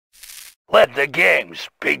Let the games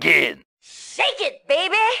begin. Shake it,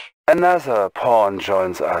 baby! Another pawn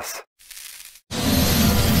joins us.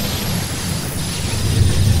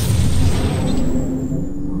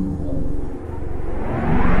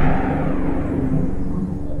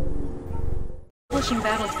 Pushing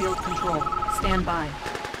battlefield control. Stand by.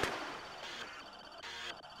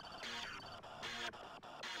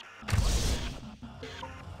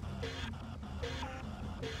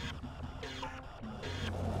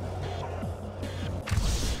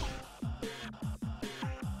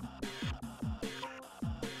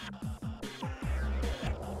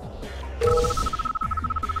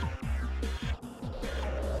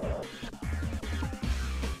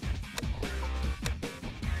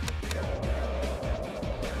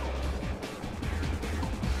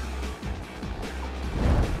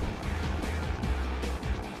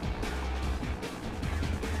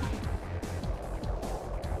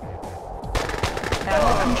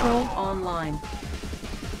 Battle control online.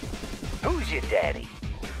 Who's your daddy?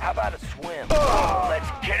 How about a swim? Let's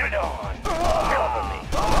get it on. Cover me.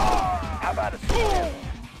 How about a swim?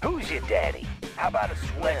 Who's your daddy? How about a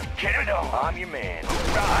swim? Let's get it on. I'm your man.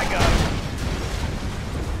 I got it.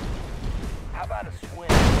 How about a swim?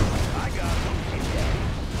 I got it. Who's your daddy?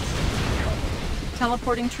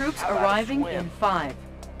 Teleporting troops arriving in 5,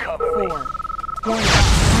 Cover 4. me. Warning.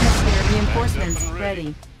 Atmosphere reinforcements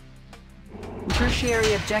ready.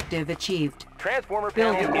 Tertiary objective achieved. Transformer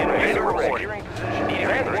Building. panels in order. Securing position.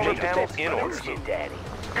 Transformer panels in order. Who's your daddy?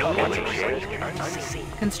 Cover me.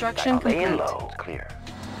 Construction Laying complete. low. Clear.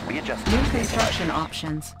 Readjust. New construction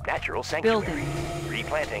options. Natural sanctuary. Building.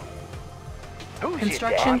 Replanting. Who's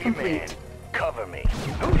Construction your daddy? complete. Cover me.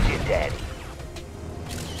 Who's your daddy?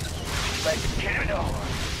 Let's get it on.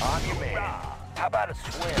 I'm your man. How about a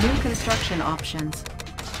swim? New construction options.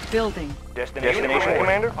 Building. Destination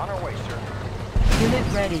Commander? On our way, sir. Unit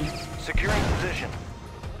ready. Securing position.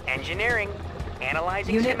 Engineering.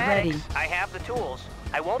 Analyzing Unit schematics. ready. I have the tools.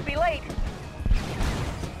 I won't be late.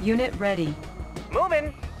 Unit ready.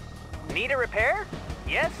 Moving. Need a repair?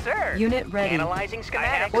 Yes, sir. Unit ready. Analyzing I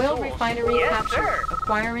have schematics. Oil Tools. refinery Yes, captured. sir.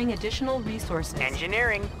 Acquiring additional resources.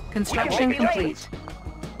 Engineering. Construction We won't be late. complete.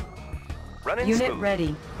 Running Unit smooth.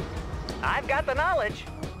 ready. I've got the knowledge.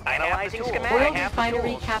 Analyzing tools. schematics. Oil I have the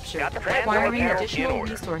refinery tools. captured. Got the Acquiring plans. additional in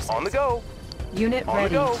order. resources. On the go. Unit On ready.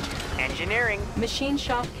 the go. Engineering. Machine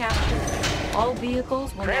shop captured. All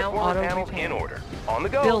vehicles will now Transformer auto panels repair. in order. On the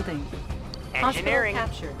go. Building. Engineering.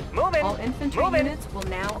 Hospital captured. Moving. All infantry Moving. units will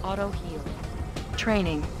now auto heal.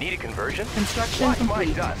 Training. Need a conversion? Construction Watch my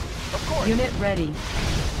complete. dust. Of course. Unit ready.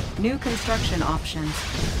 New construction options.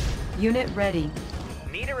 Unit ready.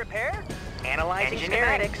 Need a repair? Analyzing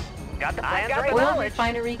Engineering. schematics. Got the Oil plans right now.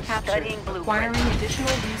 refinery captured. Studying Acquiring blueprints.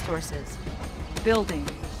 additional resources. Building.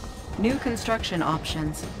 New construction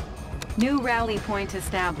options. New rally point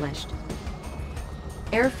established.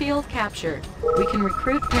 Airfield captured. We can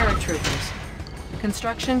recruit paratroopers.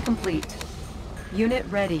 Construction complete. Unit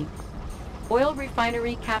ready. Oil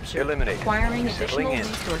refinery captured. Eliminated. Acquiring Settling additional in.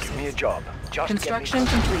 resources. Give me a job. Just Construction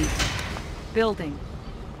get me complete. Building.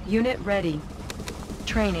 Unit ready.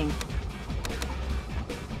 Training.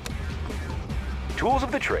 Tools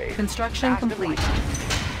of the trade. Construction Fast and complete.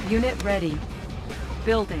 light. Unit ready.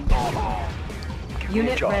 Building. Give me a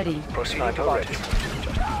Unit job. ready. Proceeding to regiment. Just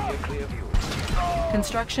give me a clear view.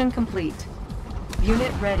 Construction complete.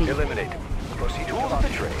 Unit ready. Eliminated. Proceed. Tools of the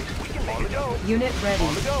trade. We can make it go. Unit ready.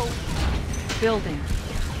 On the go. Building.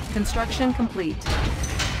 Construction complete.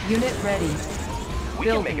 Unit ready. We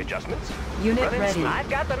Building. can make adjustments. Unit Running ready. smooth. I've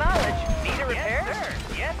got the knowledge. Need a repair? Yes,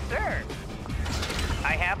 sir. Yes, sir.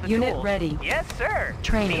 I have the Unit tools. ready. Yes, sir.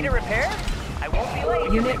 Training. Need a repair? I won't be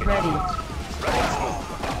late. Unit ready. Running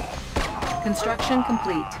smooth. Construction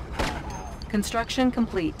complete. Construction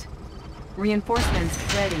complete. Reinforcements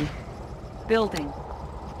ready. Building.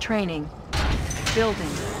 Training. Building.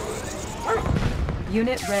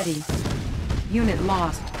 Unit ready. Unit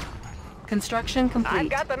lost. Construction I've complete.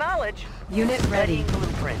 got the knowledge. Unit ready. Studying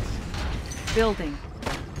blueprints. Building.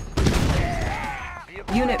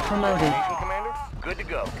 Unit promoted. Commander, good to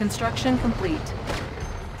go. Construction complete.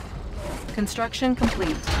 Construction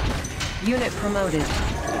complete. Unit promoted.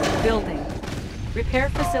 Building. Repair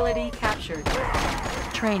facility captured.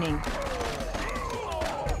 Training.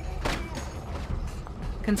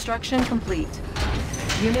 Construction complete.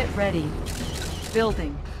 Unit ready.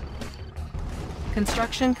 Building.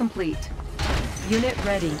 Construction complete. Unit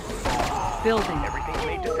ready. Building. Everything's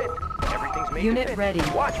made to fit. Everything's made Unit to fit. ready.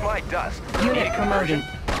 Watch my dust. Unit Need a promoted.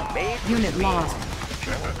 conversion? Made to Unit speed. lost.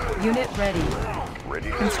 Unit ready. Ready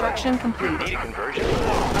to Construction strike. Need complete. a conversion?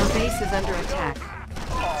 Our base is under attack.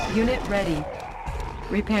 Unit ready.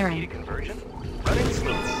 Repairing. Need a conversion? Running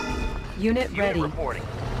smooth. Unit ready. Unit reporting.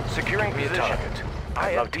 Securing Give me a position. target.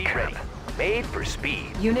 I'd love to IFV ready. cap. Made for speed.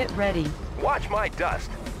 Unit ready. Watch my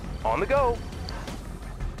dust. On the go.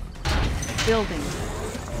 Building.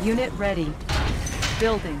 Unit ready.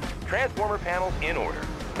 Building. Transformer panels in order.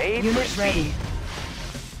 Made for Unit speed. ready.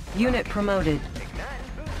 Unit promoted.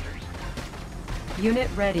 Igniting boosters. Unit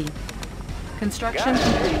ready. Construction Got it.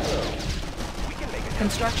 complete. We can make it.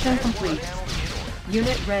 Construction complete. Panels in order.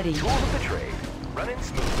 Unit ready. Tools of the trade. Running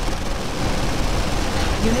smooth.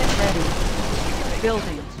 Unit ready.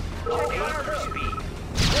 Building. Made for speed.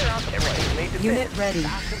 Clear out the everything's made to Unit fit. ready.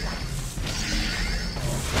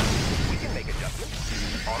 We can make adjustments.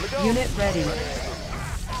 On the go. Unit ready.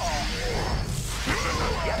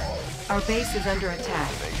 Yep. Our base is under attack.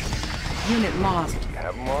 Unit lost.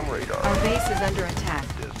 Have them on radar. Our base is under attack.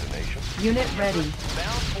 Destination. Unit ready.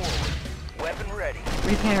 Bound forward. Weapon ready.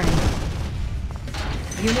 Repairing.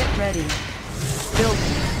 Unit ready.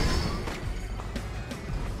 Building.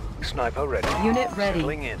 Sniper ready. Unit ready.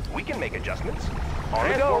 Settling in. We can make adjustments. On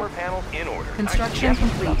the go. Transformer panels in order. Construction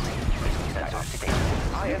complete.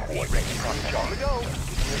 IFV ready. On the go.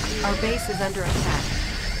 Our base is under attack.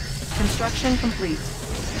 Construction complete.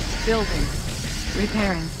 Building.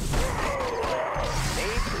 Repairing.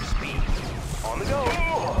 Made for speed. On the go.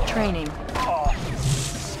 Training.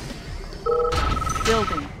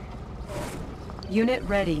 Building. Unit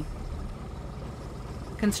ready.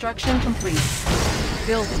 Construction complete.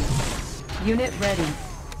 Building. Unit ready.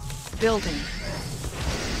 Building.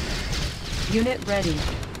 Unit ready.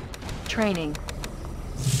 Training.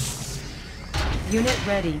 Unit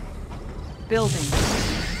ready. Building.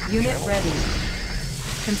 Unit ready.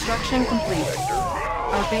 Construction complete.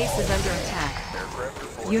 Our base is under attack.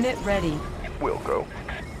 Unit ready. We'll go.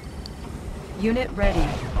 Unit ready.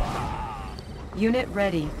 Unit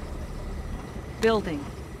ready. Building.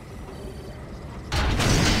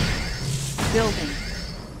 Building.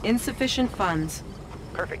 Insufficient funds.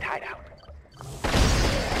 Perfect hideout.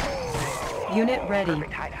 Unit ready.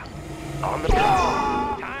 Perfect hideout. On the go.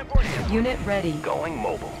 Time for him. Unit ready. Going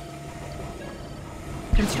mobile.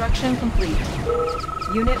 Construction complete.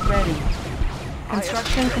 Unit ready.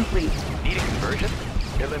 Construction complete. Need a conversion?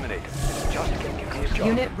 Eliminate. Just give me a job.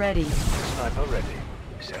 Unit ready. Sniper ready.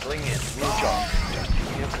 Settling in. Give me a job. Just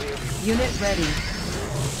give me a clear view. Unit ready.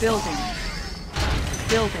 Building.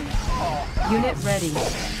 Building. Unit ready.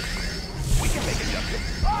 We can make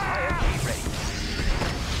adjustments. IFV ready.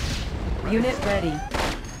 Unit ready.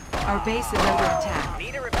 Our base is under attack.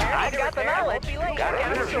 Need a repair? I've got the knowledge. Got an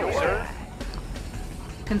interview, sir.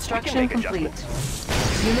 Construction make complete.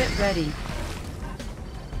 Unit ready.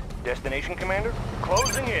 Destination, Commander?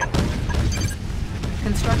 Closing in.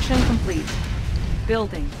 Construction complete.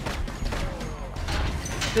 Building.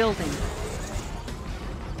 Building.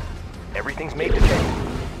 Everything's made to fit.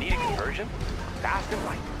 Need a conversion? Fast and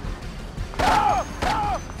light.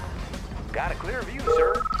 Got a clear view,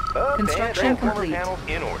 sir. Up Construction and transformer complete. panels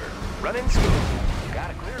in order. Running smooth. Got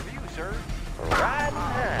a clear view, sir. Riding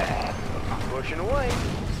high. Pushing away.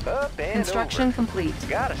 Up and Construction over. complete.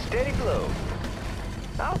 Got a steady flow.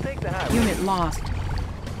 I'll take the highway. Unit lost.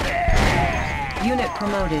 Unit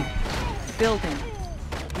promoted. Building.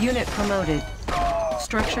 Unit promoted.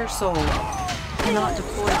 Structure sold. Cannot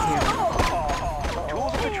deploy here.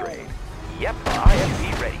 Tools of the trade. Yep,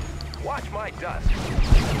 IFV ready. Watch my dust.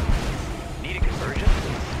 Need a conversion?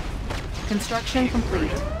 Construction complete.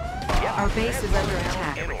 Yep. Our base is under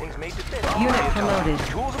attack. Everything's made to fit. Unit promoted.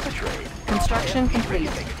 Tools of the trade. Construction complete.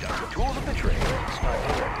 Tools of the trade.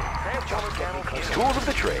 Transformer panels. Tools of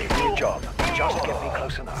the trade. Give me a job. Just get me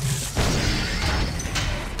close enough.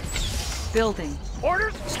 Building.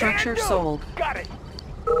 Orders. Structure and go. sold. Got it.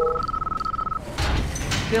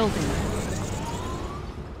 Building.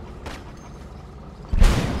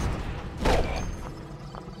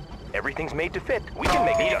 Everything's made to fit. We can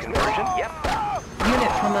make a conversion. Yep. Unit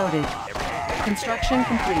promoted. Construction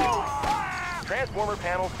complete. Transformer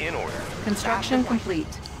panels in order. Construction complete.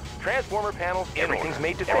 Transformer panels in order. Everything's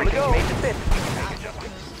made to fit. Everything's made to fit. We can make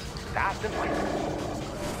adjustments. Fast and light.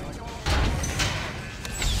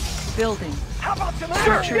 Building. How about some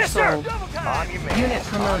Structure yes, sir. sold. On your man. Unit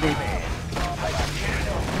promoted.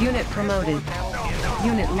 Unit promoted.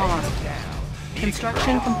 Unit lost.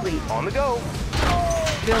 Construction complete. On the go.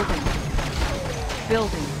 Building.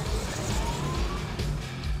 Building.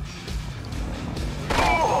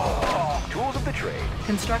 Tools of the trade.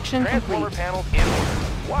 Construction Transformer complete. panels in order.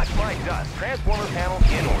 Watch my dust. Transformer panels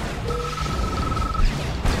in order.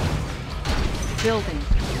 Building.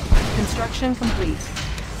 Construction complete.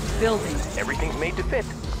 Building. Everything's made to fit.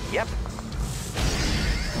 Yep.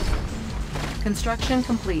 Construction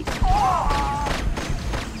complete.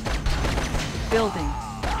 Building.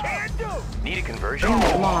 Need a conversion?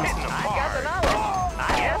 Unit lost. I got the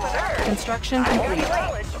knowledge. Yes, sir. Construction complete.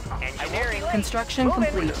 Knowledge. Engineering. Construction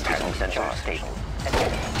complete. Tracking sensors stable.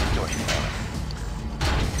 Distortion balance.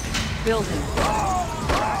 Building.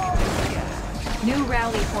 New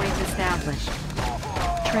rally point established.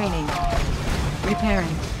 Training.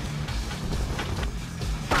 Repairing.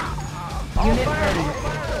 Unit ready.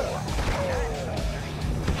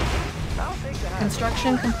 I'll take the high.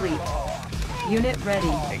 Construction complete. Unit ready.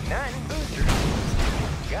 Igniting boosters.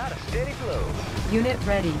 Got a steady flow. Unit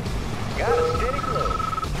ready. Got a steady flow.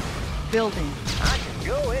 Building. I can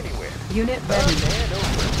go anywhere. Unit Up ready. and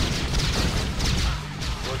over.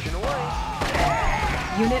 Pushing away.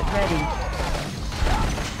 Unit ready.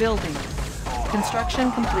 Building.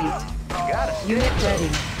 Construction complete. Got a steady Unit flow. ready.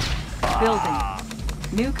 Building.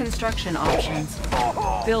 New construction options.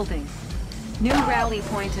 Building. New rally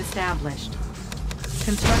point established.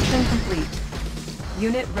 Construction complete.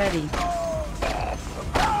 Unit ready.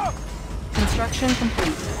 Construction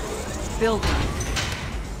complete. Building.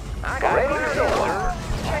 I got ready to go, sir.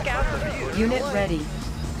 Check out the view. Unit ready.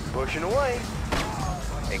 Pushing away.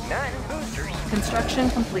 Igniting boosters. Construction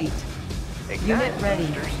complete. Igniting Unit ready.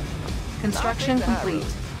 boosters. Construction complete.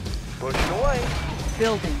 Pushing away.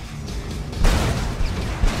 Building.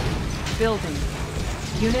 Building.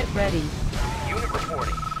 Unit ready. Unit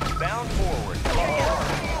reporting. Bound forward.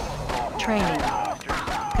 Training.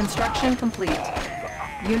 Construction complete.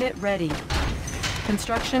 Unit ready.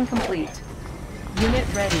 Construction complete. Unit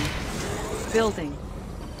ready. Building.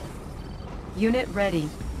 Unit ready.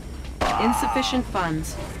 Insufficient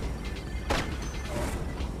funds.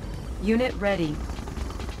 Unit ready.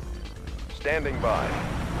 Standing by.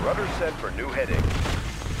 Rudder set for new heading.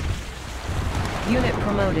 Unit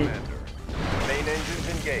promoted. Main engines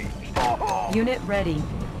engaged. Unit ready.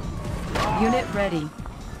 Unit ready.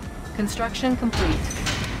 Construction complete.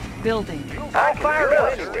 Building. I can fire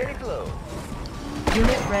up. Steady flow.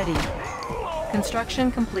 Unit ready.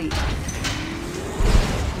 Construction complete.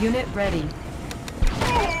 Unit ready.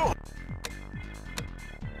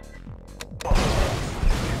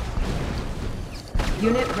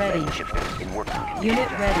 Unit ready. Ship's in working condition. Unit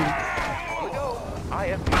ready.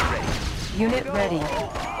 IFB ready. Unit ready.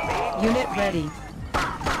 Unit ready.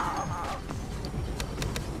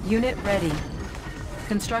 Unit ready.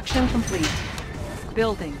 Construction complete.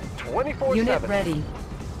 Building. 24/7. Unit ready.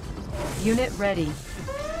 Unit ready.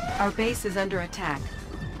 Our base is under attack.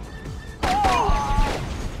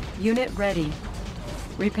 Unit ready.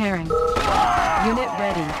 Repairing. Unit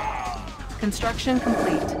ready. Construction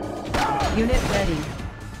complete. Unit ready.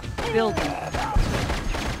 Building.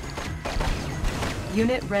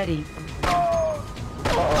 Unit ready.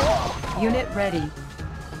 Unit ready.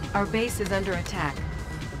 Our base is under attack.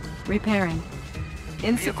 Repairing.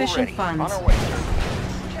 Insufficient Vehicle ready. funds. On our way, sir.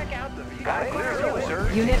 Check out the view. Got a clear view, sir.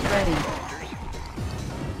 Unit ready.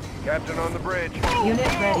 Captain on the bridge.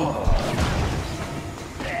 Unit ready.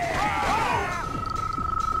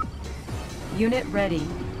 Unit ready.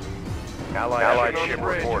 Allied ship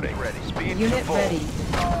reporting. Speed Unit to full. ready.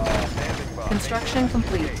 Standing by. Construction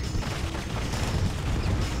complete.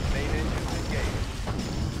 Main engines engaged.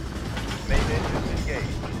 Main engines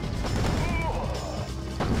engaged.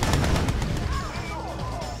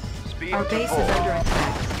 Speed Our to base full. is under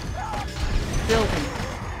attack. Building.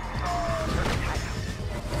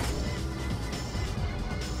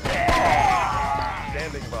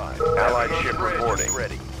 Standing by. Allied ship reporting.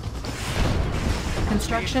 Ready.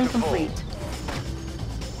 Construction Speed to full. complete.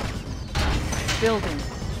 Building.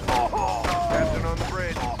 Captain on the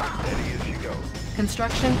bridge. Steady as you go.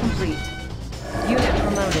 Construction complete. Unit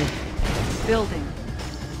promoted. Building.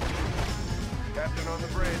 Captain on the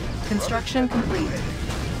bridge. Construction complete.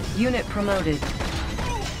 Unit promoted.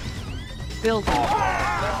 Building.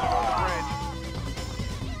 Captain on the bridge.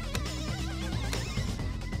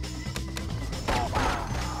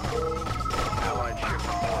 Allied ship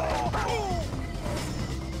reporting.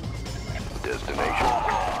 Destination.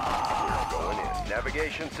 We're going in.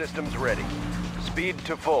 Navigation systems ready. Speed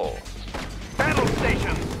to full. Battle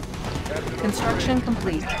station. Captain on the Construction bridge.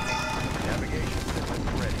 complete. Navigation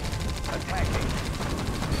systems ready. Attacking.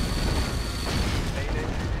 Main engine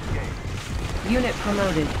engaged. Unit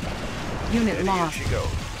promoted. Unit Steady as lost. she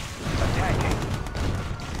goes. Attacking.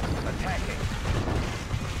 Attacking.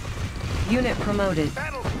 Unit promoted.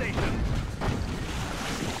 Battle station.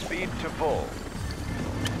 Speed to full.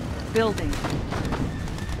 Building.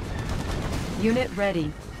 Unit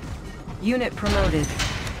ready. Unit promoted.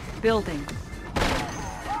 Building.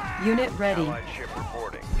 Unit ready. Allied ship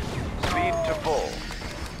reporting. Speed to full.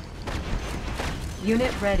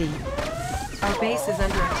 Unit ready. Our base is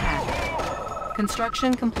under attack.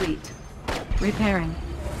 Construction complete. Repairing.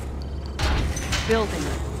 Building.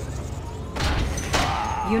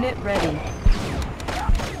 Unit ready.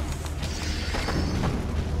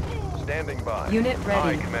 Standing by. Unit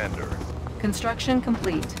ready. Aye, Commander. Construction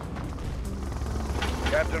complete.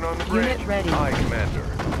 Captain on the bridge. Unit ready. Aye, Commander.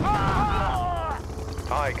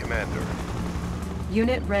 Aye, Commander.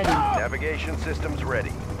 Unit ready. Navigation systems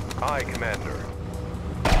ready. Aye, Commander.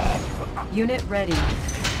 Unit ready.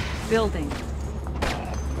 Building.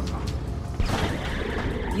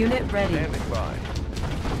 Unit ready. Standing by.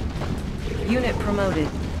 Unit promoted.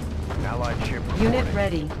 Allied ship reporting. Unit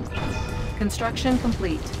ready. Construction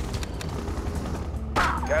complete.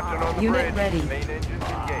 Captain on the Unit bridge. ready. Main engines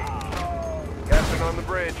engaged. Captain on the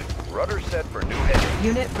bridge. Rudder set for new heading.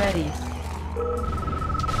 Unit ready.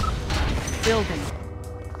 Building.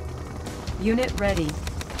 Unit ready.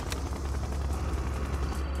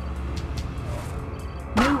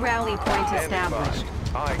 New rally point Standing established.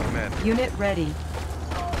 by. Aye, Commander. Unit ready.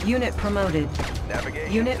 Unit promoted.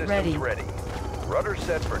 Navigation Unit systems ready. ready. Rudder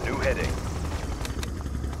set for new heading.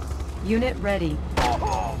 Unit ready.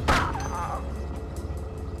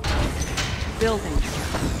 Building.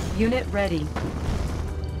 Unit ready.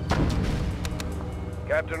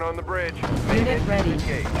 Captain on the bridge. Main Unit engines ready.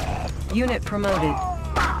 engaged. Unit promoted.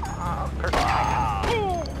 Perfect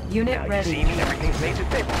timing. Unit Now you ready. see me, everything's made to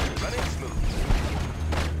fit. Running smooth.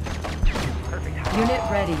 Perfect timing. Unit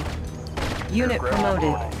ready. Unit Aircraft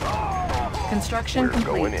promoted. reporting. Construction We're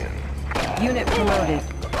going complete. in. Unit promoted.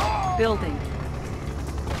 Building.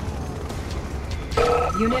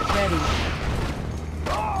 Unit ready.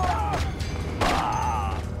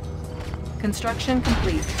 Construction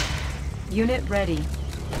complete. Unit ready.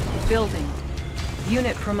 Building.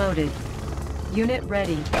 Unit promoted. Unit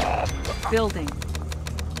ready. Building.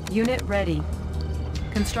 Unit ready.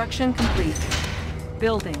 Construction complete.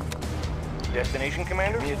 Building. Destination,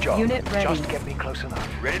 Commander? Give me a job. Unit ready. Just get me close enough.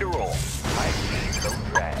 Ready to roll. High speed, low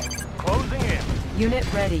drag. Closing in.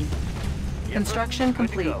 Unit ready. Yes, Construction sir. Good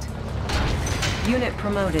to complete. go. Unit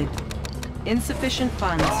promoted. Insufficient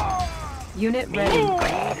funds. Unit ready.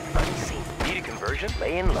 Green, unseen. Need a conversion?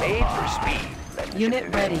 Laying low. Made for speed. Let me Unit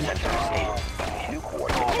shift ready. sensor stable. New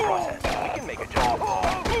coordinates process. We can make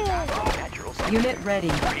adjustments. Natural sensor. Unit ready.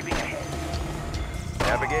 Creeping ahead.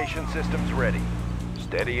 Navigation systems ready.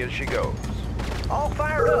 Steady as she goes. All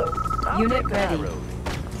fired up. I'll Unit take that ready. road.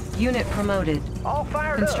 Unit promoted. All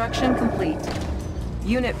fired Construction complete.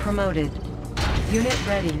 Unit promoted. Unit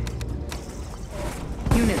ready.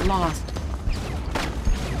 Unit lost. up.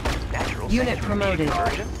 Natural Unit Unit sensor promoted.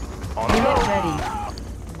 conversion. On the Unit go. ready.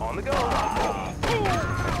 On the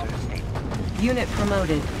go. Unit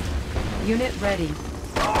promoted. Unit ready.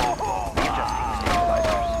 Readjusting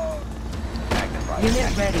stabilizers. Magnified.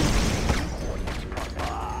 Unit ready. Coordinates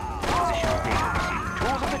processed. Positional data.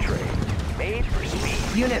 Tools of the trade. Made for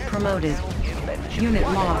speed. Unit promoted. Let me Unit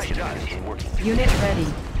watch lost. my judge in working. Unit ready.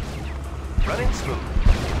 Running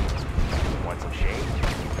smooth. Want some shade?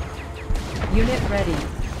 Unit ready.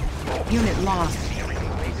 Unit lost. Everything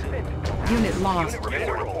made to fit. Unit lost. Unit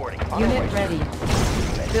reporting. Unit ready.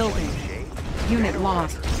 Building. Shade. Unit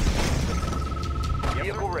lost.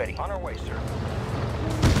 Vehicle ready. On our way, sir.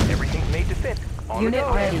 Everything's made to fit. On Unit the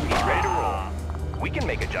go. ready. He's ready to roll. We can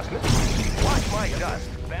make adjustments. Watch my dust.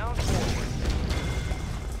 Bound forward.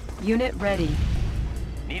 Unit ready.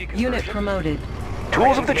 Need a conversion? Unit promoted.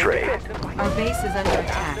 Tools of the trade. Our base is under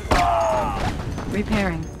attack.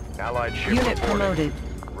 Repairing. Allied ship Unit reporting. promoted.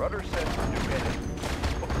 Rudder set for new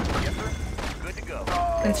heading. Yes, sir. Good to go.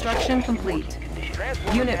 Construction complete.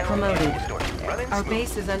 Transport Unit down promoted. and distortion. Running Our smooth.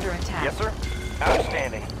 base is under attack. Yes, sir.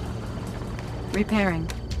 Outstanding. Repairing.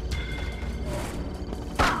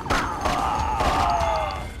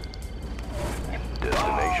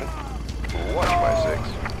 Destination. Watch my six.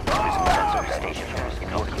 Sensor station.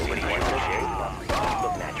 Nobody wants the shade.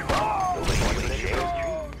 Look natural. Nobody wants the shade.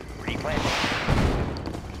 Replant.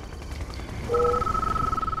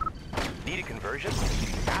 Need a conversion?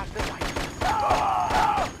 Fast and light.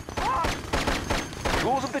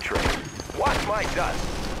 Tools of the trade. Watch my dust.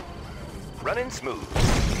 Running smooth.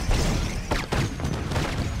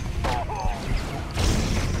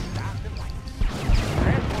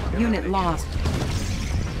 Unit lost.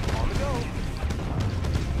 On the go.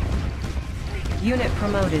 Unit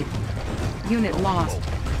promoted. Unit lost.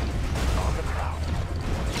 On the prowl.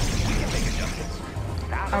 We can make adjustments.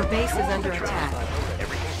 Fast Our and base is light. under attack.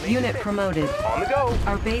 Everything's made to Unit fit. promoted. On the go.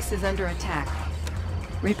 Our base is under attack.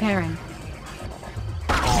 Repairing.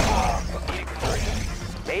 Need a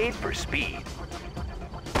conversion? Made for speed.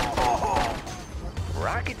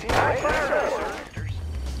 Rockets in.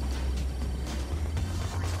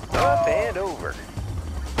 and over.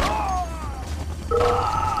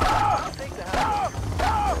 I'll take the high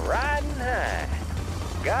road. Riding high.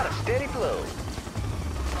 Got a steady flow.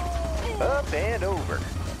 Up and over.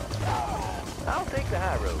 I'll take the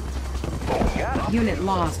high road. Got a Unit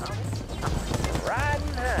lost. riding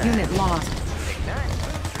high. Unit lost.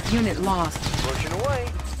 Ignite. Unit lost. Pushing away.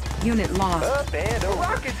 Unit lost. Up and over.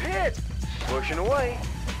 Rocket's hit. Pushing away.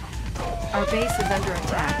 Our base is under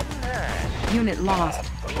attack. Riding high. Unit lost.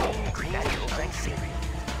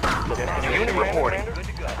 Unit reporting.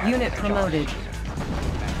 Unit promoted.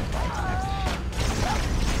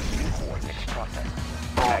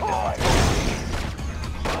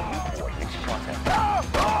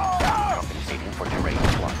 Compensating for terrain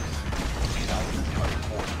flux.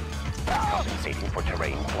 Compensating for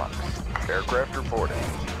terrain flux. Aircraft reporting.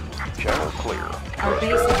 Channel clear. Our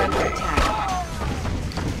base is under attack.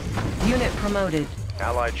 Unit promoted.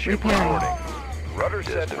 Allied ship Repairing. reporting. Rudder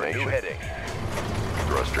set to new heading.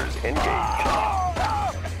 Thrusters engaged.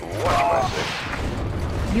 Watch my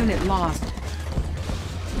six. Unit lost.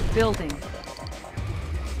 Building.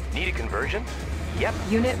 Need a conversion? Yep.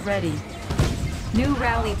 Unit ready. New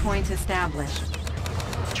rally point established.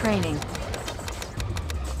 Training.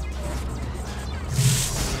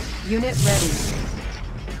 Unit ready.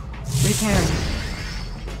 Repairing.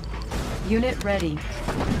 Unit ready.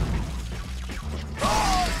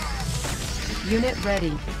 Unit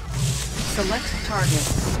ready. Select target.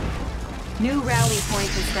 New rally point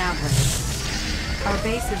established. Our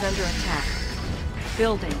base is under attack.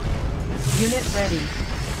 Building. Unit ready.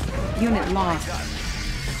 Unit lost.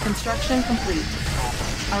 Construction complete.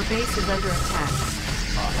 Our base is under attack.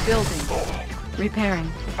 Building.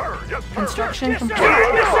 Repairing. Construction complete.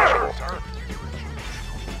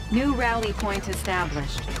 New rally point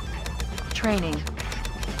established. Training.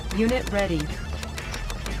 Unit ready.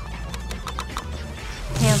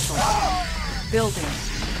 Cancel. Building.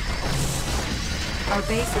 Our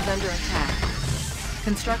base is under attack.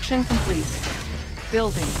 Construction complete.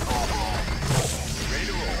 Building.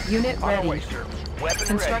 Unit ready.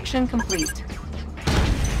 Construction complete.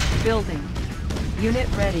 Building. Unit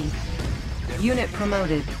ready. Unit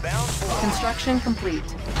promoted. Construction complete.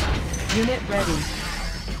 Unit ready.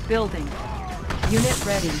 Building. Unit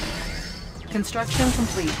ready. Construction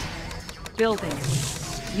complete. Building.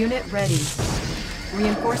 Unit ready.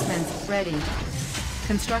 Reinforcements ready.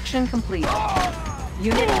 Construction complete.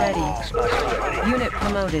 Unit ready. Unit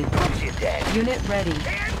promoted. Unit ready.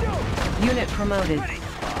 Unit promoted.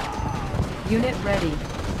 Unit ready.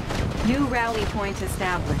 New rally point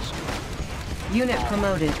established. Unit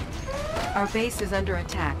promoted. Our base is under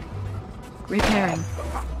attack. Repairing.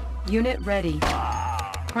 Unit ready.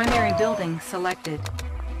 Primary building selected.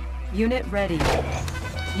 Unit ready.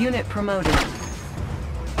 Unit promoted.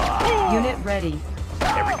 Unit ready.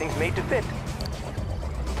 Everything's made to fit.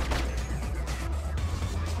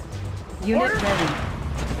 Unit ready.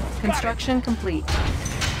 Construction complete.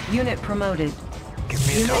 Unit promoted. Give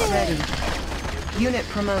me a Unit target. ready. Unit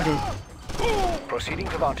promoted. Proceeding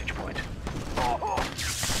to vantage point.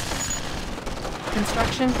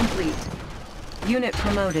 Construction complete. Unit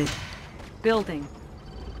promoted. Building.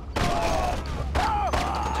 Squared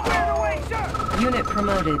away, sir! Unit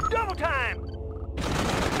promoted. Double time!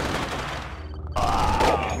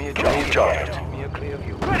 Give me a target. Give me a clear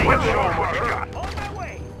view. Ready! Let's show 'em what you got. On my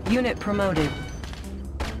way! Unit promoted.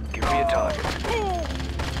 Give me a target.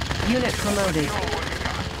 Unit promoted.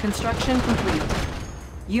 Construction complete.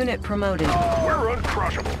 Unit promoted. We're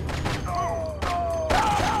uncrushable.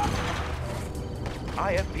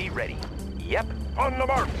 IFV ready. Yep. On the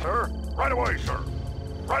mark, sir. Right away, sir.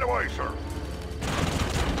 Right away, sir.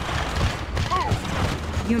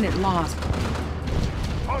 Unit lost.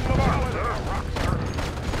 On the mark, sir. Rock, sir.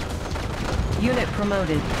 Unit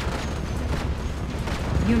promoted.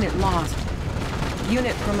 Unit lost.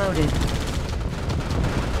 Unit promoted.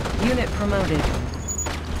 Unit promoted.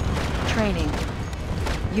 Training.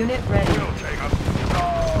 Unit ready. We'll take 'em.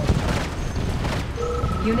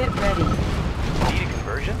 Unit ready. Need a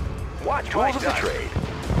conversion? Watch tools of the trade.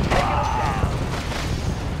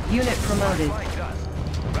 Unit promoted.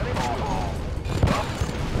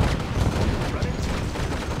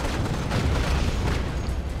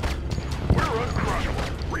 We're uncrushable.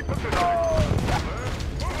 Repositioning.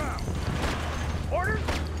 Orders?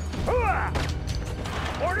 Hooah!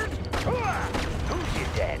 Orders? Hooah! Who's your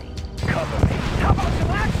daddy? Cover me. How about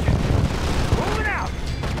some action? Moving out!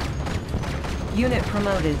 Unit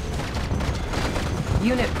promoted.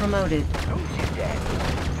 Unit promoted. Who's your daddy?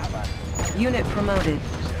 How about Unit promoted.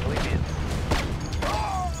 Settling in.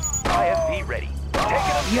 IFV ready. Taking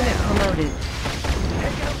them Unit promoted.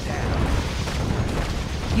 down.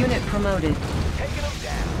 Unit promoted. Taking them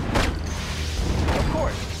down. Of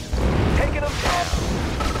course. Taking them down.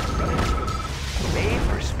 Running smooth. Made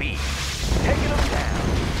for speed. Taking them down.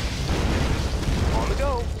 On the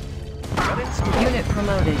go. Running smooth. Unit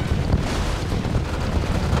promoted.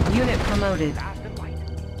 Unit promoted. Fast and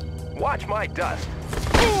light. Watch my dust.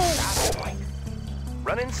 Fast and light.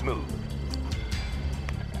 Running smooth.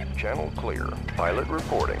 Channel clear. Pilot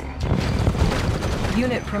reporting.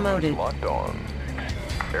 Unit promoted. Locked on.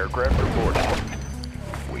 Aircraft reporting.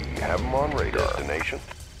 We have them on radar. Destination.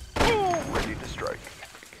 Ready to strike.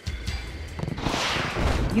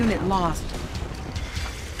 Unit lost.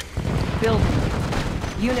 Building.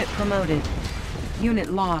 Unit promoted. Unit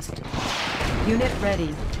lost. Unit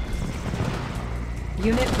ready.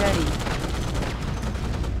 Unit ready.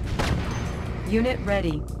 Unit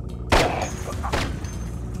ready.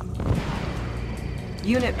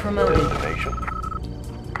 Unit promoted. Destination.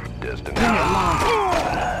 Destination. Unit lost.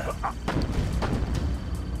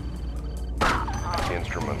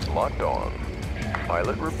 Instruments locked on.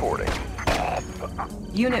 Pilot reporting.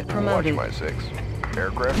 Unit promoted. Watch my 6.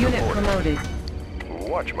 Aircraft Unit reporting. promoted.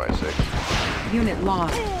 Watch my 6. Unit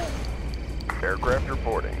lost. Aircraft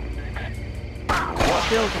reporting.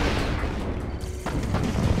 Building.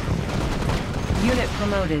 Unit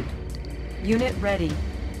promoted. Unit ready.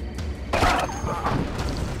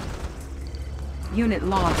 Unit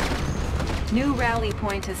lost. New rally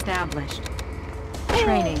point established.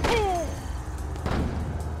 Training.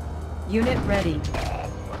 Unit ready.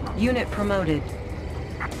 Unit promoted.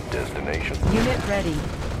 Destination. Unit ready.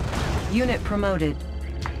 Unit promoted.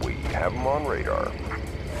 We have them on radar.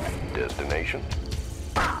 Destination.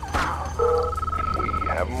 We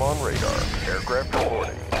have them on radar. Aircraft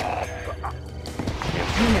reporting.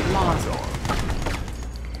 Unit lost.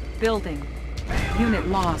 Building. Unit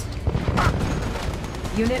lost.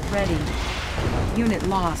 Unit ready. Unit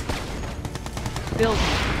lost. Building.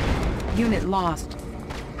 Unit lost.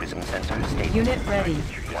 Prism sensors stable. Unit ready.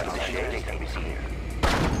 Position data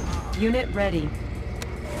received. Unit ready.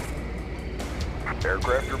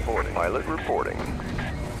 Aircraft reporting. Pilot reporting.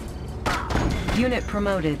 Unit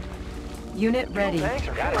promoted. Unit ready. Got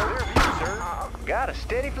a clear view, sir. Got a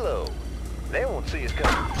steady flow. They won't see us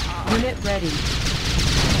coming. Unit ready.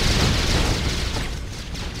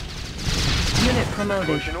 Unit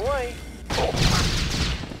promoted. Pushing away.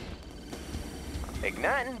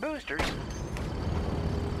 Igniting boosters.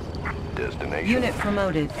 Destination. Unit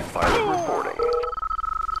promoted. Pilot reporting.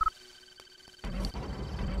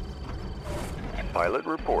 Pilot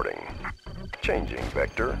reporting. Changing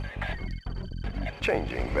vector.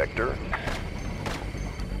 Changing vector.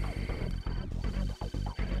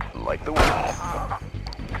 Like the wind.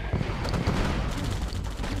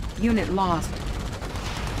 Unit lost.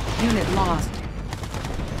 Unit lost.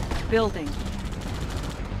 Building.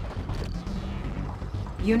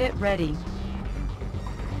 Unit ready.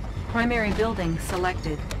 Primary building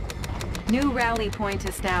selected. New rally point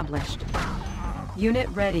established. Unit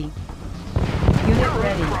ready. Unit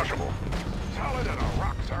ready. Crushable. Solid as a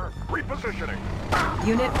rock, sir. Repositioning.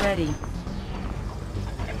 Unit ready.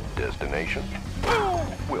 Destination.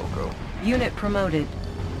 Wilco. Unit promoted.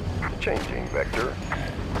 Changing vector.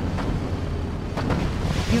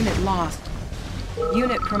 Unit lost.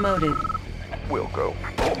 Unit promoted. Wilco.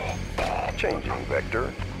 Changing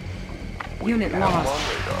vector. Unit Have 'em lost. on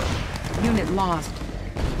radar. Unit lost.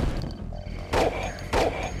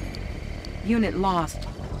 Unit lost.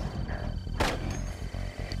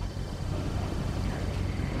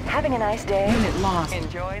 Having a nice day. Unit lost.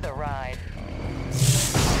 Enjoy the ride.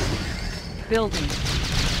 Building.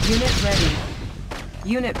 Unit ready.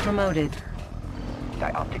 Unit promoted.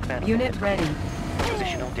 Dioptic manifest. Unit ready.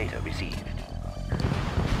 Positional data received.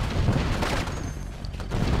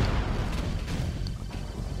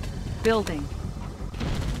 Building.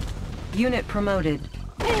 Unit promoted.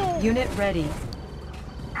 Unit ready.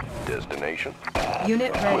 Destination.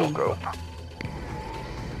 Unit ready. Wilco.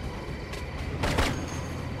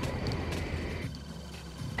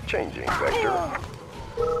 Changing vector.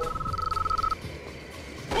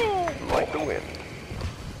 Like the wind.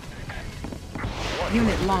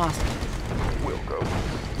 Unit lost. Wilco.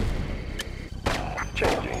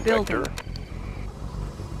 Changing Building. vector.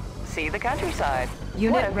 See the countryside.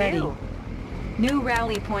 Unit What a ready. view. New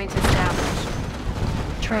rally point established.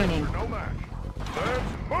 Training. No match. Let's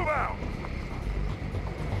move out.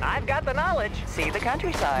 I've got the knowledge. See the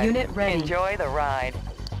countryside. Unit ready. Enjoy the ride.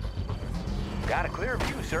 Got a clear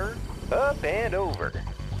view, sir. Up and over.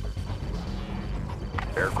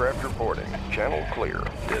 Aircraft reporting. Channel clear.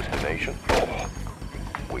 Destination.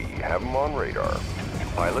 We have them on radar.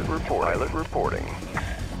 Pilot reporting.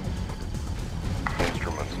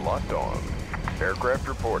 Instruments locked on. Aircraft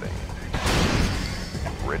reporting.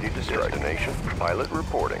 Ready to strike. Destination. Pilot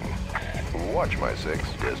reporting. Watch my 6.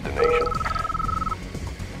 Destination.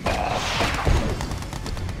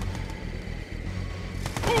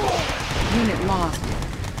 Unit lost.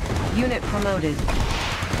 Unit promoted.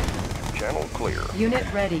 Channel clear. Unit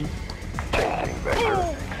ready. Changing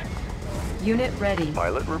vector. Unit ready.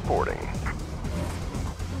 Pilot reporting.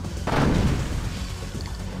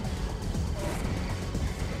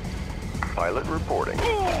 Pilot reporting.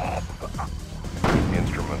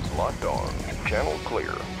 Instruments locked on. Channel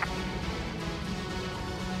clear.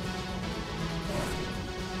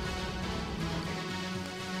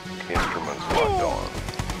 Instruments locked on.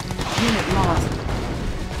 Unit lost.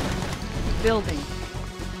 Building.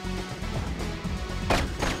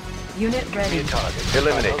 Unit ready. Target.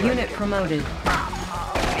 Eliminate. Unit promoted.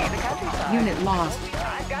 Unit lost.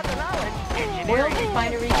 I've got the knowledge. Oil Engineering.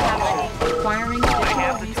 refinery captured. Requiring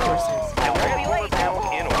additional resources. I'm already late.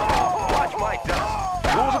 In order. Watch my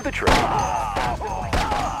dust. Rules of the trade.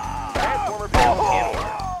 Transformer panels in order.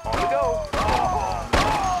 On the go.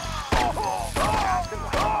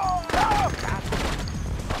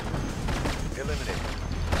 Eliminate.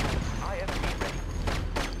 IFP ready.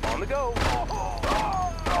 On the go. On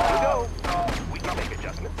the go. We can make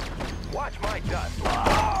adjustments. Watch my dust.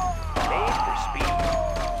 Made for speed.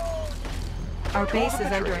 Our base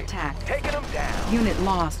is under attack. Taking them down. Unit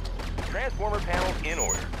lost. Transformer panels in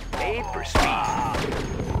order. Made for speed.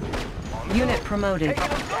 Unit promoted.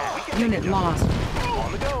 Taking them down. We can Unit make lost. adjustments.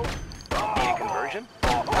 On the go. Need a conversion?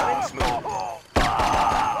 Running smooth.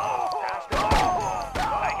 Fast enough.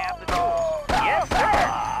 I have the tools. Yes, sir.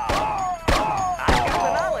 I've got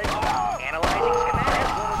the knowledge. Analyzing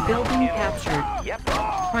schematics. Building captured. Yep.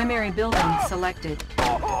 Primary building selected.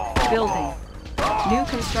 Building. New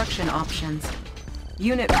construction options.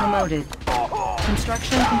 Unit promoted.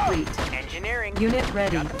 Construction complete. Engineering. Unit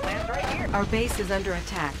ready. Got the plans right here. Our base is under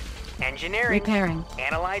attack. Engineering. Repairing.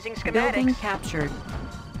 Analyzing schematics. Building captured.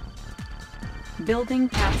 Building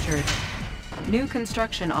captured. New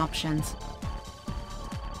construction options.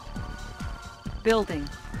 Building.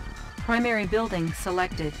 Primary building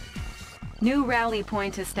selected. New rally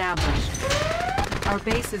point established. Our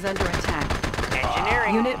base is under attack.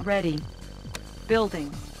 Engineering. Unit ready.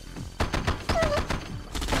 Building.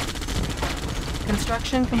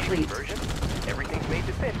 Construction complete. Conversion. Everything's made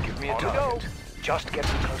to fit. Give me a On the target. go. Just get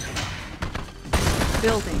close enough.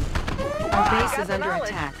 Building. Our base is the under knowledge.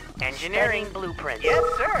 attack. Engineering blueprints. Yes,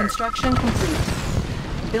 sir. Construction complete.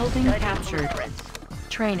 Building Studying captured. blueprints.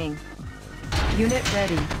 Training. Unit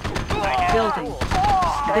ready. Building.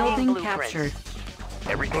 Studying Building blueprints. captured.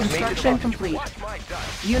 Everything's made to Construction fit. complete. Watch my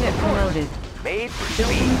dust. Unit promoted. Made for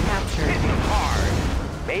Building speed. captured. Hitting them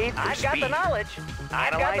hard. Made for I've speed. got the knowledge.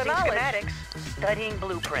 I've got the Analyzing schematics. Studying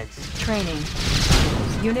blueprints. Training.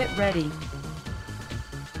 Unit ready.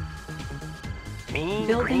 Mean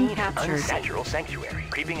Building green captured. unnatural sanctuary.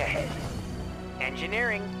 Creeping ahead.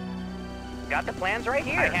 Engineering. Got the plans right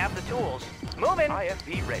here. I have the tools. Moving.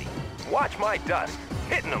 IFV ready. Watch my dust.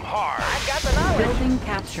 Hitting them hard. I've got the knowledge. Building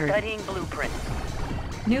captured. Studying blueprints.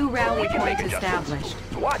 New rally We can point make adjustments.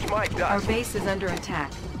 established. Watch my Our dust. base is under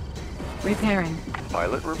attack. Repairing.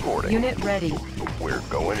 Pilot reporting. Unit ready. We're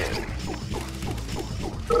going in.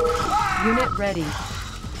 Unit ready.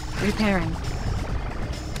 Repairing.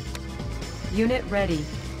 Unit ready.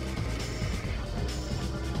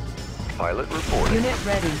 Pilot reporting. Unit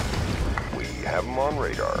ready. We have them on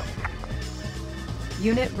radar.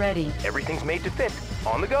 Unit ready. Everything's made to fit.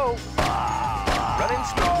 On the go. Running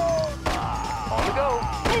smooth. On the go.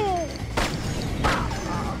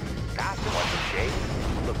 Fast and once in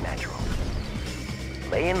shape. Look natural.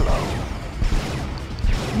 Laying low.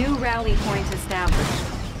 New rally point established.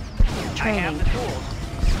 I have Training. the tools.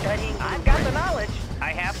 Studying I've got the knowledge.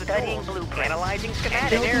 I have the studying blueprints. Analyzing schematics.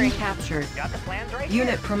 Building Engineering. captured. Got the plans right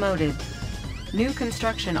Unit here. promoted. New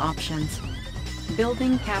construction options.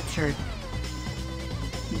 Building captured.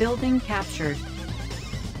 Building captured.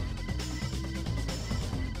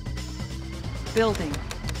 Building.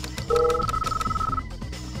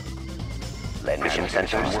 Mission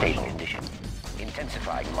sensor stable condition.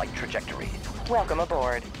 Intensifying light trajectory. Welcome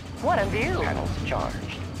aboard. What a view. Panels charged.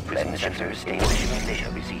 Mission sensor stable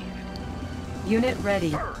condition received. Unit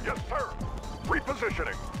ready. Sir, yes, sir.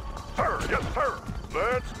 Repositioning. Sir, yes, sir.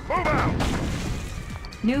 Let's move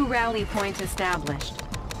out. New rally point established.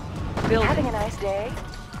 Building. a nice day.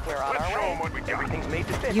 We're on Let's our show way. them what we got. Everything's made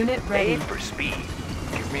to fit. Unit ready. Made for speed.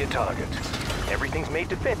 Give me a target. Everything's made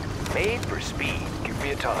to fit. Made for speed. Give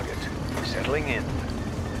me a target. Settling in.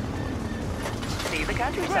 See the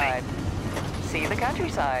countryside. See the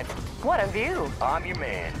countryside. What a view. I'm your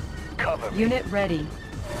man. Cover me. Unit ready.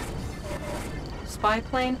 Spy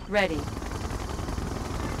plane ready.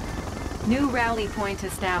 New rally point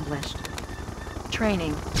established.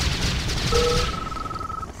 Training.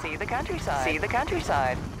 See the countryside. See the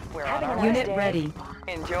countryside. We're on our Unit way. ready.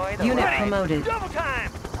 Enjoy the Unit ride. promoted. Double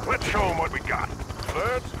time! Let's show them what we got.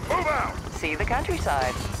 Let's move out. See the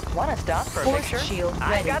countryside. Want to stop for a Force picture? shield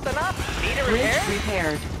I ready. got the knob. Need a Bridge repair?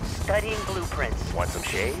 repaired. Studying blueprints. Want some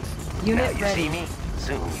shade? Unit now you ready. see me,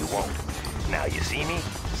 soon you won't. Now you see me,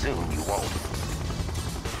 soon you won't.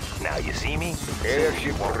 Now you see me,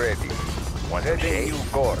 Airship ready. want some shade?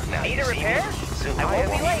 Now Need you a see repair? me, soon I I won't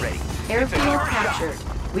won't be be late. ready. Airfield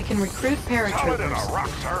captured. We can recruit Solid as a paratroopers. rock,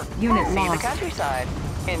 sir. Unit See the lost. countryside.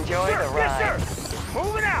 Enjoy Sir, the ride. yes, sir.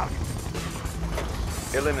 Moving out.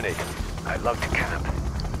 Eliminated. I love to camp.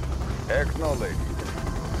 Acknowledged.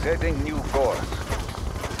 Setting new course.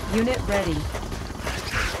 Unit ready.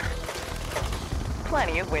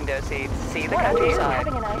 Plenty of window seats. See the Well, countryside.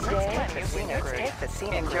 having a nice day. Let's take the scenic route. Take the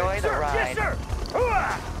scenic Enjoy route. the Sir, ride. yes, sir.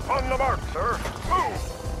 Hooah! On the mark, sir.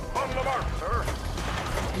 Move. On the mark, sir.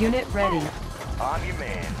 Unit ready. I'm your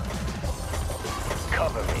man.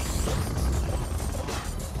 Cover me.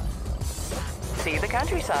 See the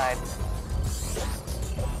countryside.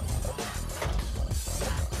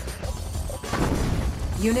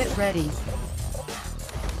 Unit ready.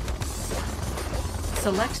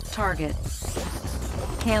 Select target.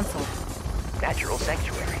 Cancel. Natural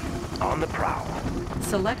sanctuary. On the prowl.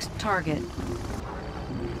 Select target.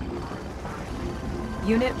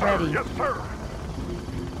 Unit Sir, ready. yes, sir.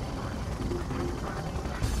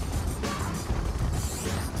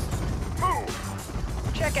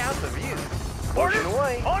 Move. Check out the view. Pushing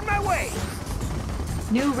away. On my way.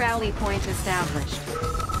 New rally point established.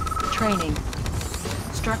 Training.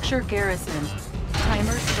 Structure garrison.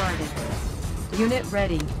 Timer started. Unit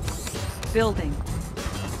ready. Building.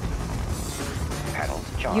 Panels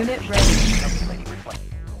charged. Unit ready. Calculating reflect.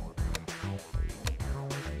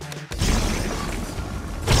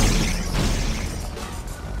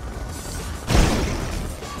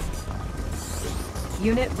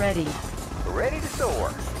 Unit ready. Ready to soar.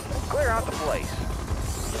 Clear out the place.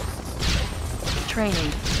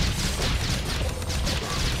 Training.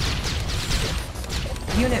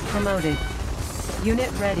 Unit promoted.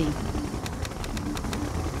 Unit ready.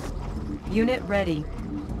 Unit ready.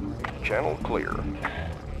 Channel clear.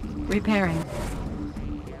 Repairing.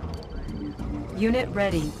 Unit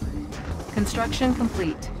ready. Construction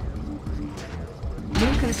complete.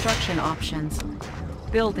 New construction options.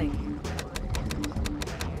 Building.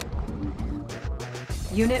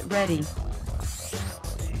 Unit ready.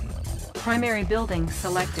 Primary building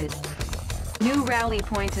selected. New rally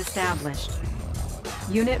point established.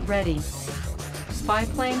 Unit ready. Spy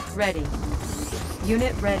plane ready.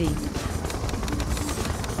 Unit ready.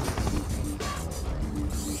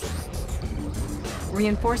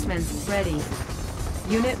 Reinforcements ready.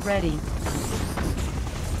 Unit ready.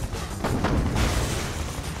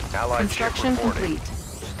 Allied Construction ship reporting.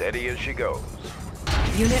 complete. Steady as she goes.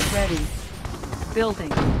 Unit ready.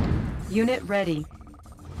 Building. Unit ready.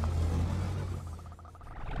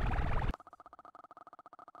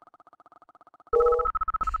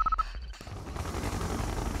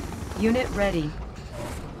 Unit ready.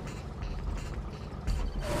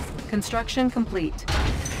 Construction complete.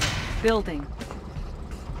 Building.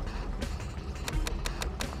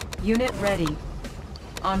 Unit ready.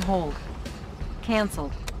 On hold.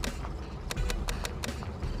 Cancelled.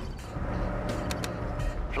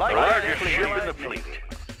 Flight Largest ship in the fleet.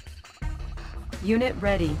 Unit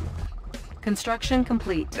ready. Construction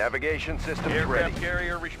complete. Navigation systems ready.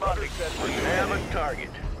 carrier responding. We have a target.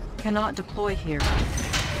 Cannot deploy here.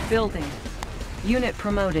 Building. Unit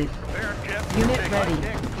promoted. Aircraft Unit take ready. on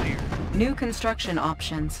deck clear. New construction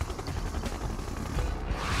options.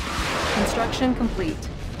 Construction complete.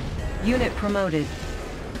 Unit promoted.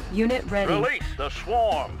 Unit ready. Release the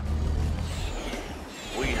swarm.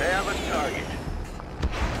 We have a target.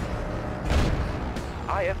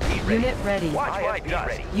 IFP ready. Unit ready. Watch my dust.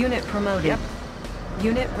 Ready. Unit promoted. Yep.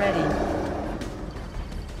 Unit ready.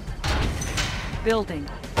 Building.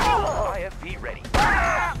 IFP ready.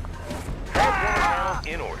 Transformer panels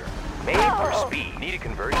in order. Made for speed. Need a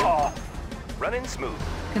conversion? Running smooth.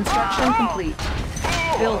 Construction complete.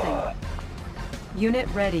 Building. Unit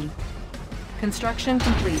ready. Construction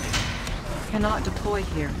complete. Cannot deploy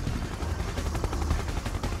here.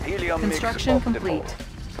 Helium Construction mix optimal. complete.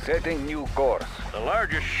 Setting new course. The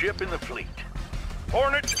largest ship in the fleet.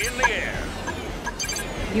 Hornet in the air.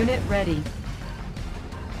 Unit ready.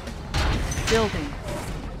 Building.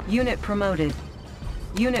 Unit promoted.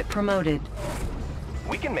 Unit promoted.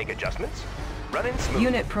 We can make adjustments. Running smooth.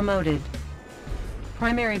 Unit promoted.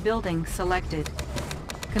 Primary building selected.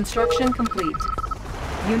 Construction complete.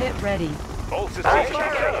 Unit ready. All systems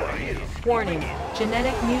go. Warning,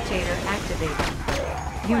 genetic mutator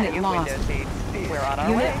activated. Unit lost. We're on our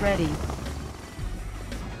Unit way. ready.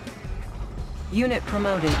 Unit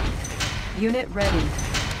promoted. Unit ready.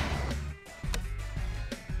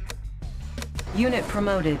 Unit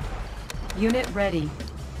promoted. Unit ready.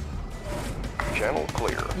 Channel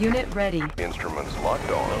clear. Unit ready. Instruments locked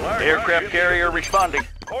on. Aircraft carrier responding.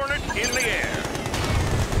 Hornet in the air.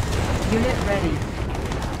 Unit ready.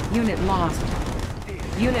 Unit lost.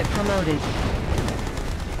 Unit promoted.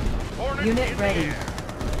 Hornet Unit in the ready. air.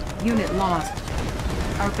 Unit lost.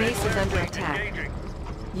 Our base is under Fleet attack. engaging.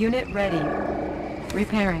 Unit ready.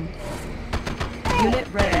 Repairing. Unit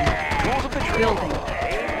ready. Building.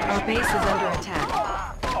 Our base is under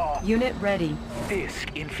attack. Unit ready.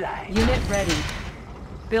 Disc in flight. Unit ready.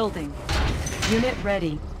 Building. Unit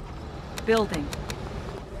ready. Building.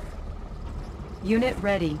 Unit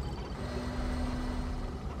ready.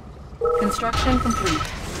 Construction complete.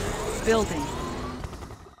 Building.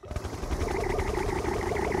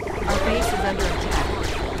 Our base is under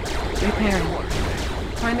attack. Repairing.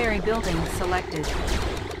 Primary building selected.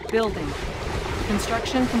 Building.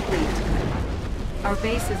 Construction complete. Our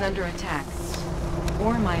base is under attack.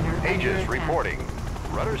 Ore miner under Aegis attack. reporting.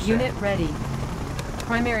 Rudder set. Unit ready.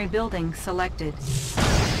 Primary building selected.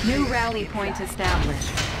 New rally point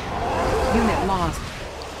established. Unit lost.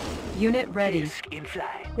 Unit ready. Disc in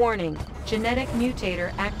flight. Warning, genetic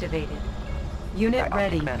mutator activated. Unit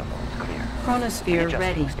ready. Manifolds clear. Chronosphere Adjusting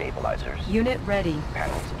ready. Stabilizers. Unit ready.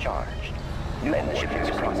 Panels charged. New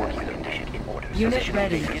shifters working condition in order. Unit Position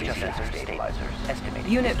ready. sensor stabilizers.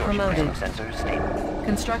 Estimated Unit distortion promoted. panel sensors stable.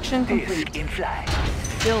 Construction Disc complete. in flight.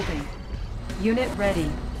 Building. Unit ready.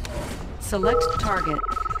 Select target.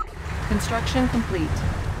 Construction complete.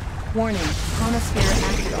 Warning, chronosphere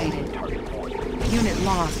activated. Unit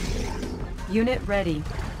lost. Unit ready.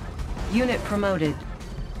 Unit promoted.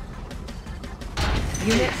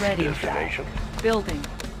 Unit ready. Destination. Building.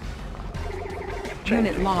 Unit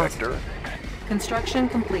Changing lost. vector. Construction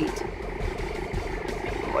complete.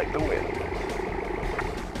 Like the wind.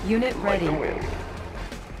 Unit Like ready. the wind.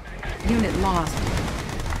 Unit lost.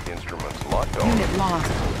 Instruments locked on. Unit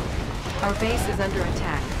lost. Our base is under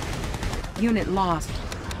attack. Unit lost.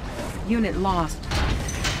 Unit lost.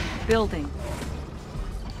 Building.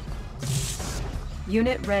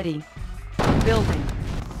 Unit ready. Building.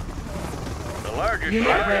 The largest Unit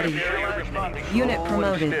aircraft ready. carrier responding. Unit Slow and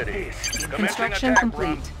promoted. steady. Construction Commencing attack run.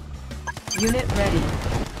 complete. Unit ready.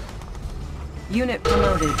 Unit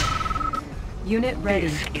promoted. Unit ready.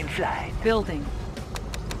 Disc in flight. Building.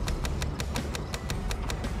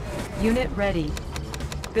 Unit ready.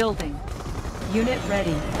 Building. Unit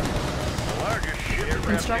ready. The largest aircraft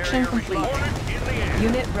Construction carrier complete. responding. In the air.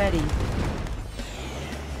 Unit ready.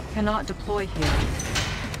 Cannot deploy here.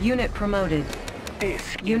 Unit promoted.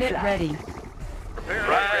 Disc in Unit flight. ready. Prepare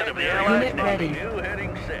right of the Allied Unit ready. New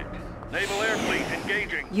heading set. Naval Air Fleet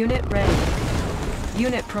engaging. Unit ready.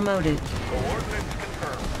 Unit promoted. Coordinates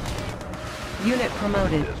confirmed. Unit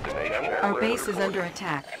promoted. Destination. Our base is under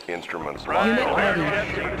attack. Instruments Right Unit locked on. ready.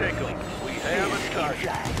 jets for takeoff. We have a target.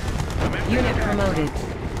 Commencing Unit attack. promoted.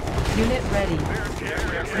 Unit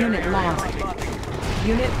ready. Unit lost.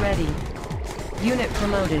 Unit ready. Unit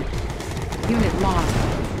promoted. Unit lost.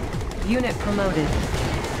 Unit promoted.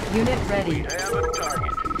 Unit ready. Have a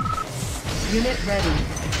target. Unit ready.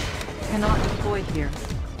 Cannot deploy here.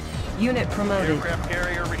 Unit promoted. Aircraft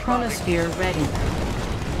carrier responding. Chronosphere ready.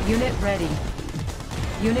 Unit ready.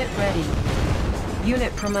 Unit ready.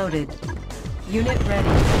 Unit promoted. Unit ready.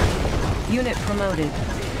 Unit promoted.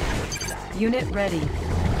 Unit ready.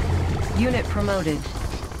 Unit promoted.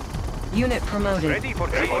 Unit promoted. Ready for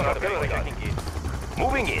takeoff.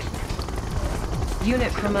 Moving in.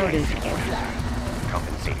 Unit promoted.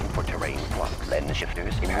 Compensating for terrain flux. Lens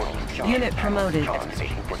shifters in working charge. Unit promoted.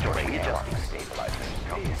 Compensating for terrain flux. Stabilizers.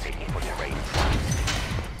 Compensating for terrain flux.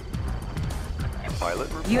 Pilot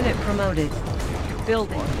report. Unit promoted.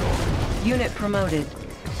 Building. Unit promoted.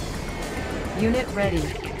 Unit ready.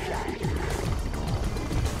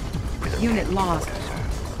 Unit lost.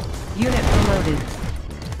 Unit promoted.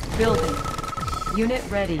 Building. Unit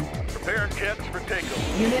ready. Prepare jets for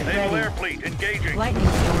takeoff. Unit Naval ready. Air Fleet engaging. Lightning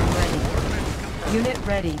storm ready. Coordinates confirmed. Unit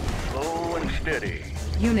ready. Slow and steady.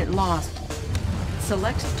 Unit lost.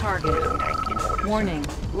 Select target. Warning.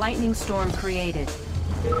 Lightning storm created.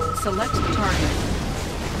 Select target.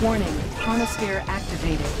 Warning. Chronosphere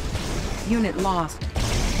activated. Unit lost.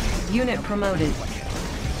 Unit promoted.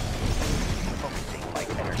 Focusing light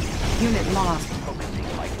energy. Unit lost.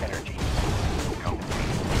 Focusing light energy.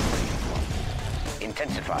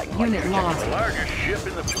 Intensifying. Unit lost. The largest ship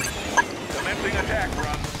in the fleet. Commencing attack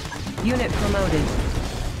run. Unit promoted.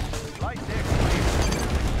 Flight deck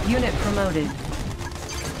clear. Unit promoted.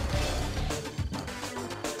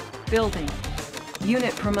 Building.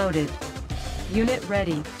 Unit promoted. Unit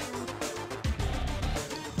ready.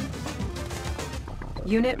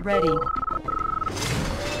 Unit ready.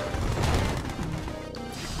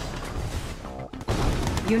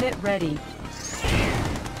 Unit ready.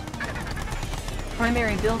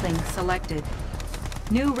 Primary building selected.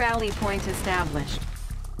 New rally point established.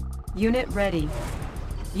 Unit ready.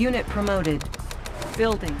 Unit promoted.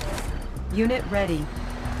 Building. Unit ready.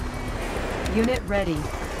 Unit ready.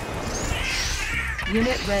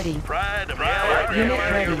 Unit ready. Pride of the Allied Unit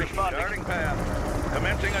Navy ready. responding. Starting path.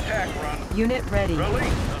 Commencing attack run. Unit ready.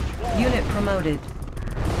 Release the swarm. Unit promoted.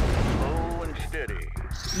 Slow and steady.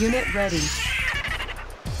 Unit ready.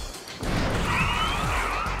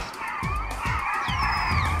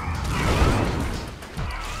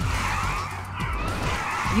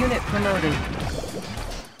 Unit promoted.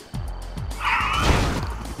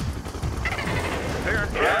 Prepare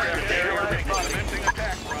carrier. Commencing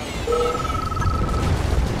attack run.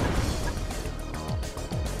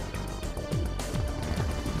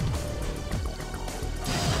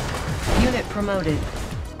 Unit promoted.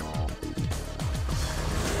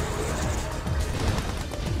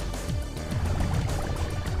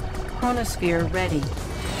 Chronosphere ready.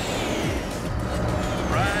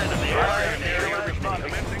 Pride of the Allied Navy responding.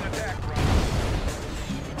 Commencing attack run.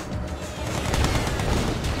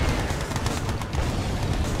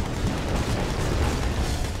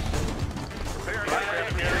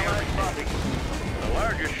 The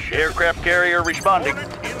largest ship. Aircraft carrier responding.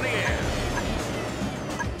 Hornet in the air.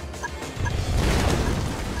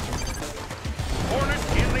 Hornet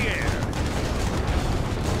in the air.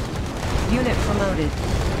 Unit promoted.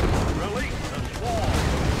 Release the swarm.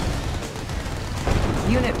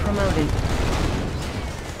 Unit promoted.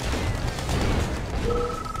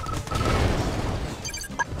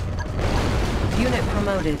 Unit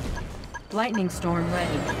promoted. Lightning storm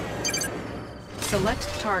ready. Select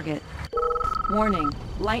target. Warning.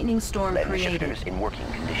 Lightning storm Land the created. shifters in working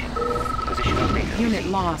condition. Positional data Unit received.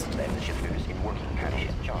 lost. Land the shifters in working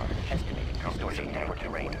condition. Charge. Estimating. Distorting network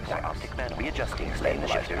terrain. Dioptic manner. Readjusting. Land the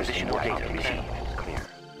shifters in working condition. Clear.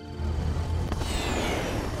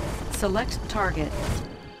 Select target.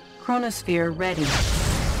 Chronosphere ready.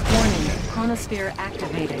 Warning. Chronosphere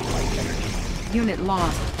activated. Unit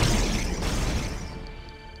lost.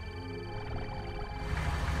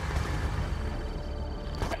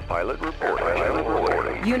 Pilot reporting. Pilot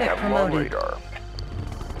reporting. Unit Have them on promoted. radar.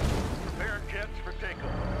 Prepare jets for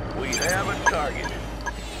takeoff. We have a target.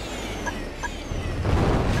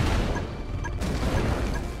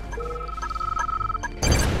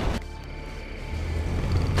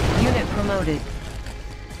 Unit promoted.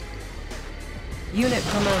 Unit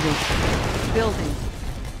promoted. Building.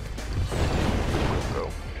 Go.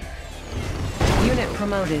 Unit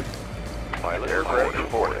promoted. Pilot aircraft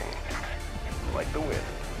reporting. Like the wind.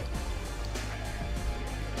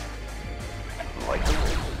 Like the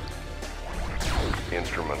wind.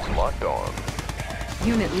 Instruments locked on.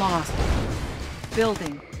 Unit lost.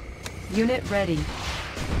 Building. Unit ready.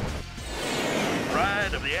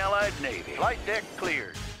 Pride of the Allied Navy. Flight deck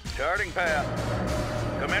cleared. Charting path.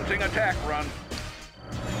 Commencing attack run.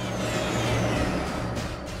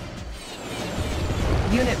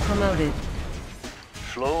 Unit promoted.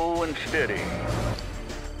 Slow and steady.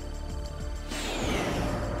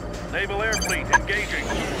 Naval Air Fleet engaging.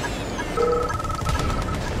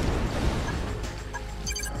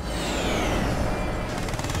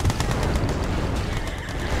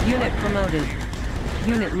 Unit promoted.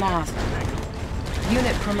 Unit lost.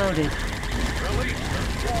 Unit promoted. Release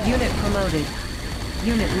the swarm. Unit promoted.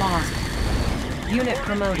 Unit lost. Unit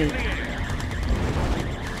promoted.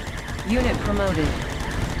 Unit promoted.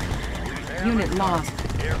 Unit lost.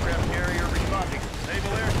 Aircraft carrier responding.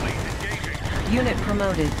 Naval Air Fleet engaging. Unit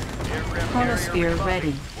promoted. Aircraft Chronosphere carrier responding.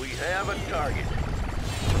 ready. We have a target.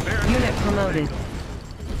 Prepare Unit jets for promoted.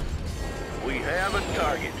 takeoff. We have a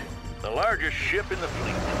target. The largest ship in the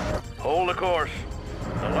fleet. Hold the course.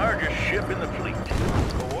 The largest ship in the fleet.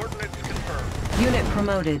 Coordinates confirmed. Unit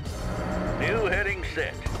promoted. New heading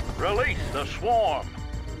set. Release the swarm.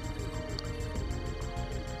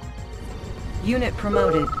 Unit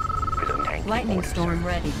promoted. Prism tank in Lightning order, storm sir.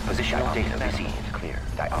 ready. Positional data received. Clear.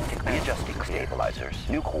 Dioptic readjusting stabilizers.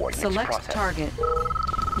 New coordinates Select processed. target.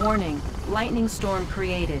 Warning. Lightning storm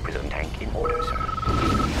created. Prism tank in order, sir.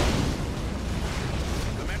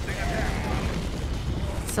 Commencing attack.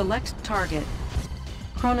 Select target.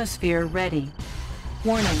 Chronosphere ready.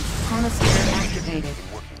 Warning, chronosphere activated.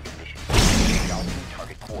 Working conditions. Scouting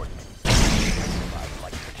target coordinates.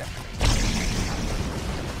 Like trajectory.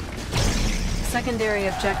 Secondary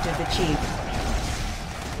objective achieved.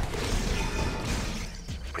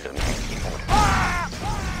 Presuming in order.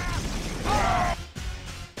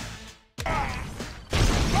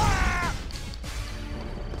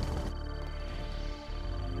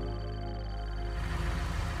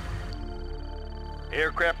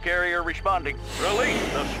 Aircraft carrier responding. Release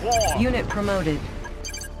the swarm. Unit promoted.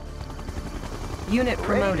 Unit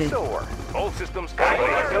promoted. Soar. All systems go,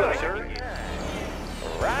 sir.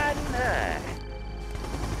 Riding high.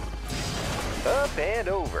 Up and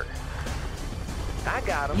over. I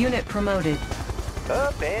got him. Unit promoted.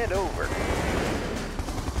 Up and over.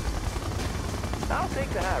 I'll take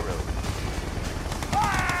the high road.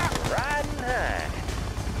 Riding high.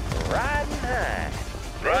 Riding high.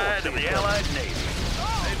 Pride of the Allied Navy.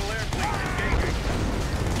 Naval Air Fleet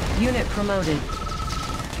engaging. Unit promoted.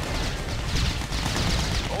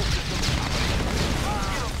 All systems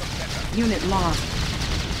operating. Unit lost.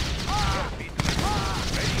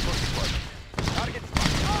 Ready for deployment. Target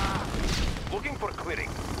spotted. Looking for clearing.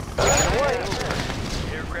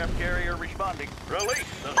 Aircraft carrier responding. Release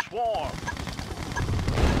the swarm.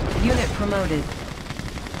 Unit promoted.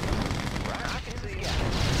 I can see ya.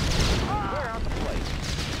 Clear out the place.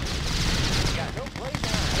 Got no place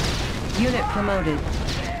behind. Unit promoted.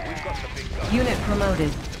 We've got the big gun. Unit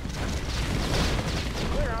promoted.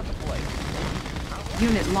 Clear out the place.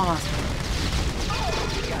 Unit lost.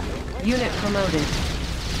 Unit promoted.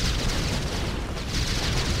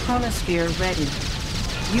 Chronosphere ready.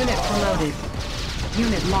 Unit promoted.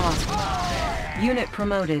 Unit lost. Unit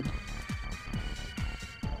promoted.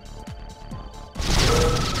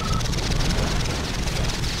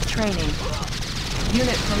 Training.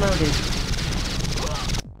 Unit promoted.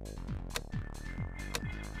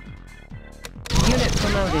 Unit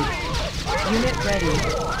promoted. Unit ready.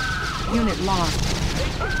 Unit lost.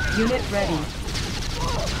 Unit ready.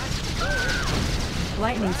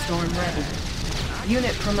 Lightning storm ready.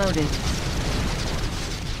 Unit promoted.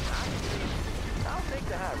 I'll take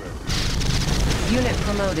the high road. Unit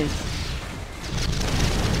promoted.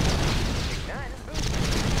 Ignite and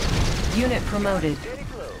boost. Unit promoted. Steady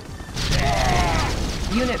flow.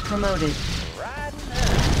 Unit promoted. Riding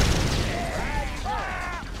high. Riding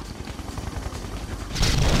high.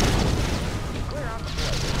 Clear out the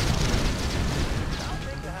place. I'll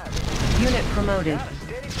take the high road. Unit promoted. Got a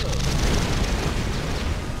steady flow.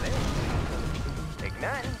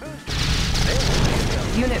 Ignite and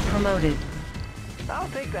boost. Unit promoted. I'll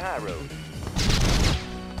take the high road.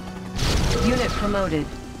 Unit promoted.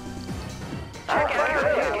 Check out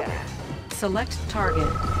your guy. Select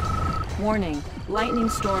target. Warning, lightning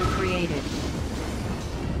storm created.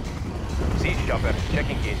 Siege chopper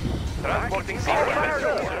checking in. Transporting siege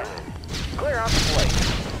chopper. Clear out the place.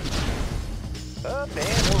 Up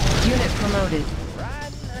and over. Unit promoted.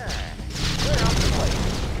 Riding high. Clear out the place.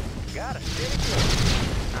 Got a steady flow.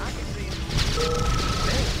 I can see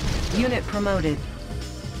him. Unit promoted.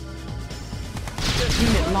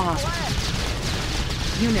 Unit lost.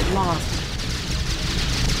 Unit lost.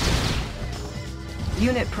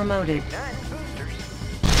 Unit promoted. Nine boosters.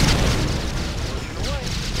 Pushing away.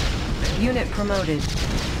 Unit promoted.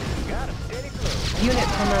 Got a steady flow. Unit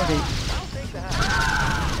promoted. I'll take the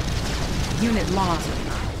high. Unit lost.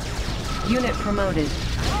 Unit promoted.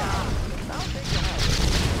 I'll take the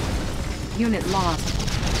high. Unit lost.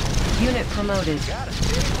 Unit promoted. Got a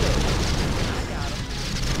steady flow. I got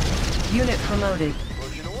him. Unit promoted.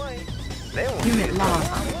 Pushing away. They won't Unit see us. lost.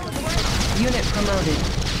 Unit promoted.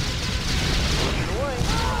 Pushing away.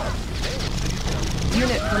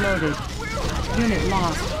 Unit promoted. Unit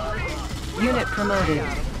lost. Unit promoted.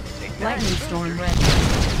 Lightning storm ready.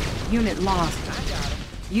 Unit lost.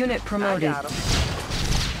 Unit promoted. Got him.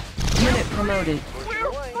 Unit promoted.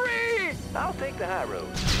 We're free! I'll take the high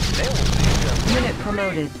road. They won't see us. Unit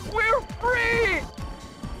promoted. We're free!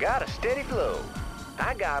 Got a steady flow.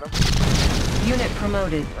 I got him. Unit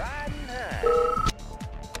promoted. Riding high.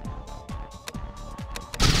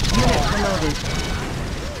 Unit promoted.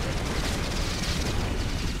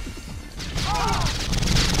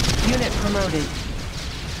 Unit promoted.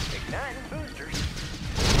 Igniting boosters.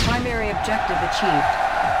 Primary objective achieved.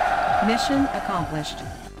 Mission accomplished.